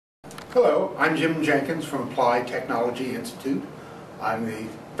Hello, I'm Jim Jenkins from Applied Technology Institute. I'm the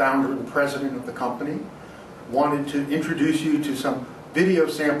founder and president of the company. Wanted to introduce you to some video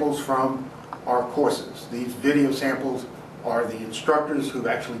samples from our courses. These video samples are the instructors who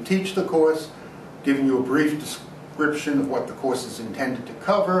actually teach the course, giving you a brief description of what the course is intended to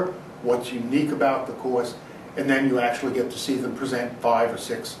cover, what's unique about the course, and then you actually get to see them present 5 or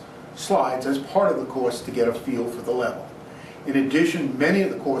 6 slides as part of the course to get a feel for the level. In addition, many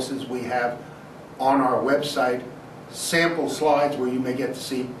of the courses we have on our website sample slides where you may get to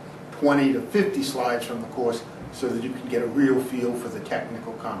see 20 to 50 slides from the course so that you can get a real feel for the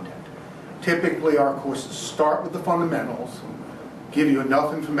technical content. Typically our courses start with the fundamentals, give you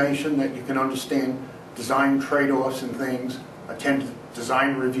enough information that you can understand design trade-offs and things, attend to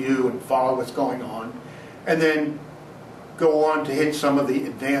design review and follow what's going on, and then go on to hit some of the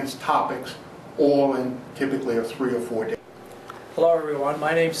advanced topics, all in typically a 3 or 4 days. Hello everyone,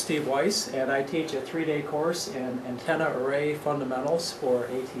 my name is Steve Weiss and I teach a 3-day course in Antenna Array Fundamentals for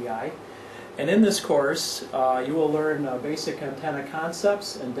ATI. And in this course you will learn basic antenna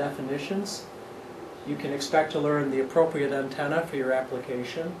concepts and definitions. You can expect to learn the appropriate antenna for your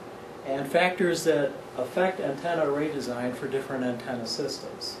application and factors that affect antenna array design for different antenna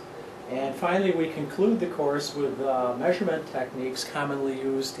systems. And finally we conclude the course with measurement techniques commonly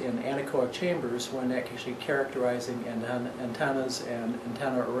used in anechoic chambers when actually characterizing antennas and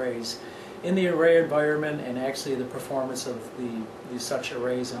antenna arrays in the array environment and actually the performance of such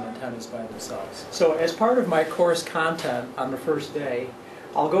arrays and antennas by themselves. So as part of my course content on the first day,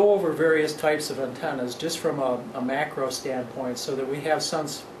 I'll go over various types of antennas just from a macro standpoint so that we have some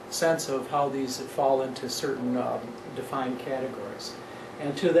sense of how these fall into certain defined categories.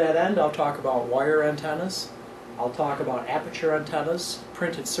 And to that end, I'll talk about wire antennas, I'll talk about aperture antennas,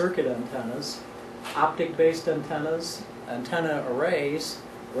 printed circuit antennas, optic-based antennas, antenna arrays,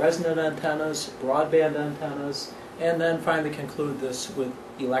 resonant antennas, broadband antennas, and then finally conclude this with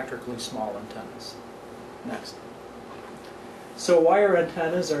electrically small antennas. Next. So wire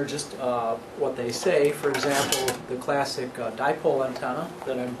antennas are just what they say. For example, the classic dipole antenna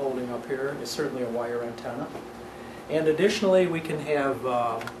that I'm holding up here is certainly a wire antenna. And additionally, we can have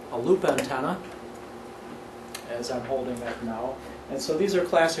a loop antenna, as I'm holding up now. And so these are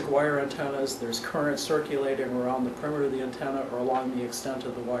classic wire antennas. There's current circulating around the perimeter of the antenna or along the extent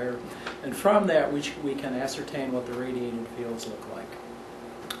of the wire. And from that, we can ascertain what the radiating fields look like.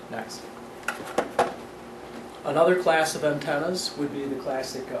 Next. Another class of antennas would be the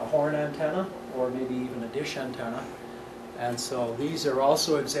classic horn antenna, or maybe even a dish antenna. And so these are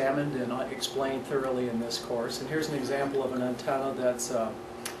also examined and explained thoroughly in this course. And here's an example of an antenna that's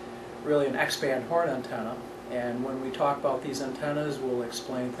really an X-band horn antenna. And when we talk about these antennas, we'll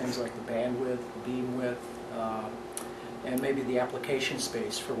explain things like the bandwidth, the beam width, and maybe the application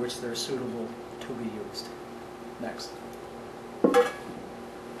space for which they're suitable to be used. Next.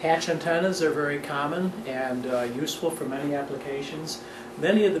 Hatch antennas are very common and useful for many applications.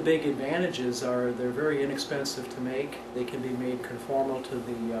 Many of the big advantages are they're very inexpensive to make. They can be made conformal to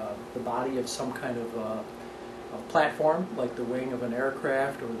the body of some kind of a platform, like the wing of an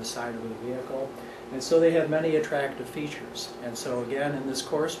aircraft or the side of a vehicle. And so they have many attractive features. And so again, in this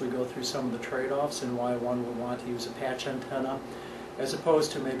course, we go through some of the trade-offs and why one would want to use a patch antenna as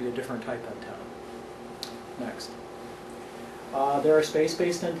opposed to maybe a different type antenna. Next. There are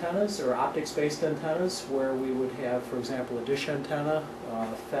space-based antennas or optics-based antennas where we would have, for example, a dish antenna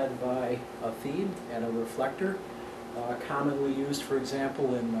fed by a feed and a reflector, commonly used, for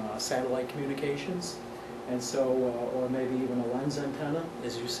example, in satellite communications. And so, or maybe even a lens antenna,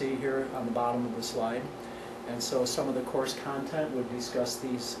 as you see here on the bottom of the slide. And so some of the course content would discuss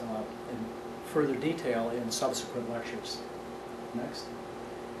these in further detail in subsequent lectures. Next.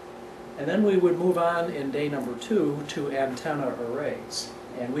 And then we would move on in day number 2 to antenna arrays.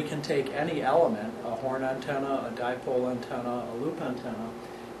 And we can take any element, a horn antenna, a dipole antenna, a loop antenna,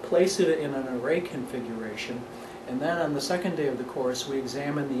 place it in an array configuration, and then on the second day of the course we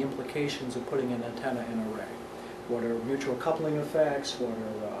examine the implications of putting an antenna in an array. What are mutual coupling effects, what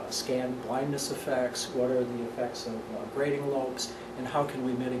are scan blindness effects, what are the effects of grating lobes, and how can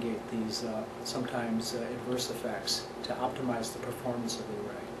we mitigate these sometimes adverse effects to optimize the performance of the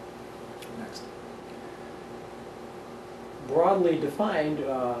array. Next. Broadly defined,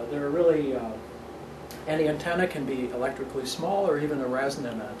 there are really any antenna can be electrically small or even a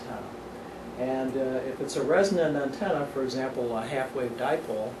resonant antenna. And if it's a resonant antenna, for example, a half-wave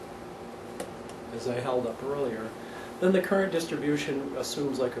dipole, as I held up earlier, then the current distribution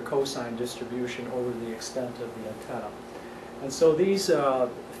assumes like a cosine distribution over the extent of the antenna. And so these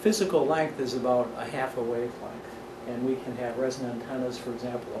physical length is about a half a wavelength. and we can have resonant antennas, for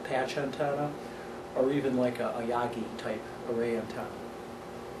example, a patch antenna, or even like a Yagi type array antenna.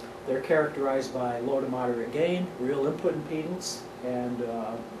 They're characterized by low to moderate gain, real input impedance, and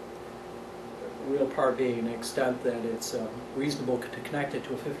real part being an extent that it's reasonable to connect it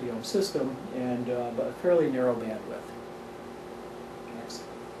to a 50 ohm system, and but a fairly narrow bandwidth. Next.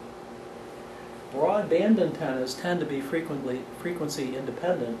 Broadband antennas tend to be frequency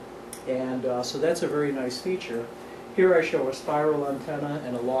independent, and so that's a very nice feature. Here I show a spiral antenna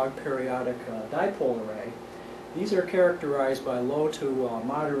and a log periodic dipole array. These are characterized by low to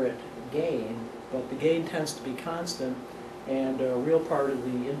moderate gain, but the gain tends to be constant, and a real part of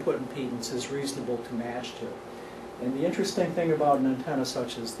the input impedance is reasonable to match to. And the interesting thing about an antenna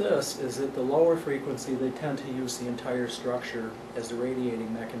such as this is that the lower frequency, they tend to use the entire structure as the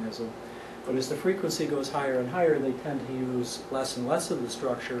radiating mechanism. But as the frequency goes higher and higher, they tend to use less and less of the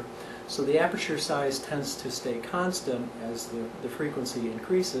structure. So the aperture size tends to stay constant as the frequency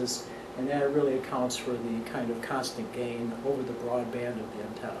increases, and that really accounts for the kind of constant gain over the broadband of the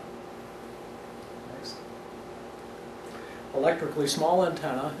antenna. Next. Electrically small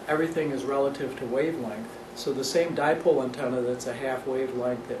antenna, everything is relative to wavelength. So the same dipole antenna that's a half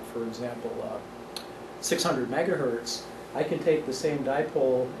wavelength at, for example, 600 megahertz, I can take the same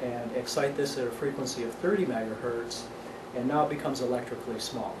dipole and excite this at a frequency of 30 megahertz, and now it becomes electrically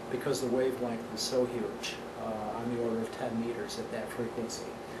small because the wavelength is so huge, on the order of 10 meters at that frequency.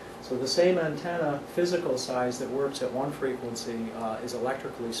 So the same antenna physical size that works at one frequency is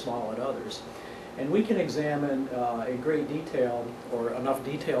electrically small at others. And we can examine in great detail, or enough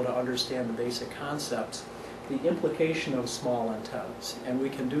detail to understand the basic concepts, the implication of small antennas. And we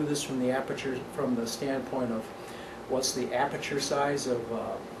can do this from the aperture, from the standpoint of what's the aperture size of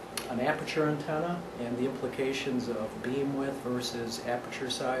an aperture antenna, and the implications of beam width versus aperture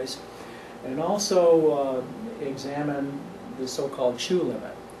size, and also examine the so-called Chu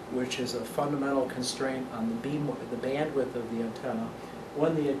limit, which is a fundamental constraint on the bandwidth of the antenna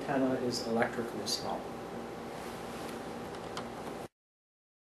when the antenna is electrically small.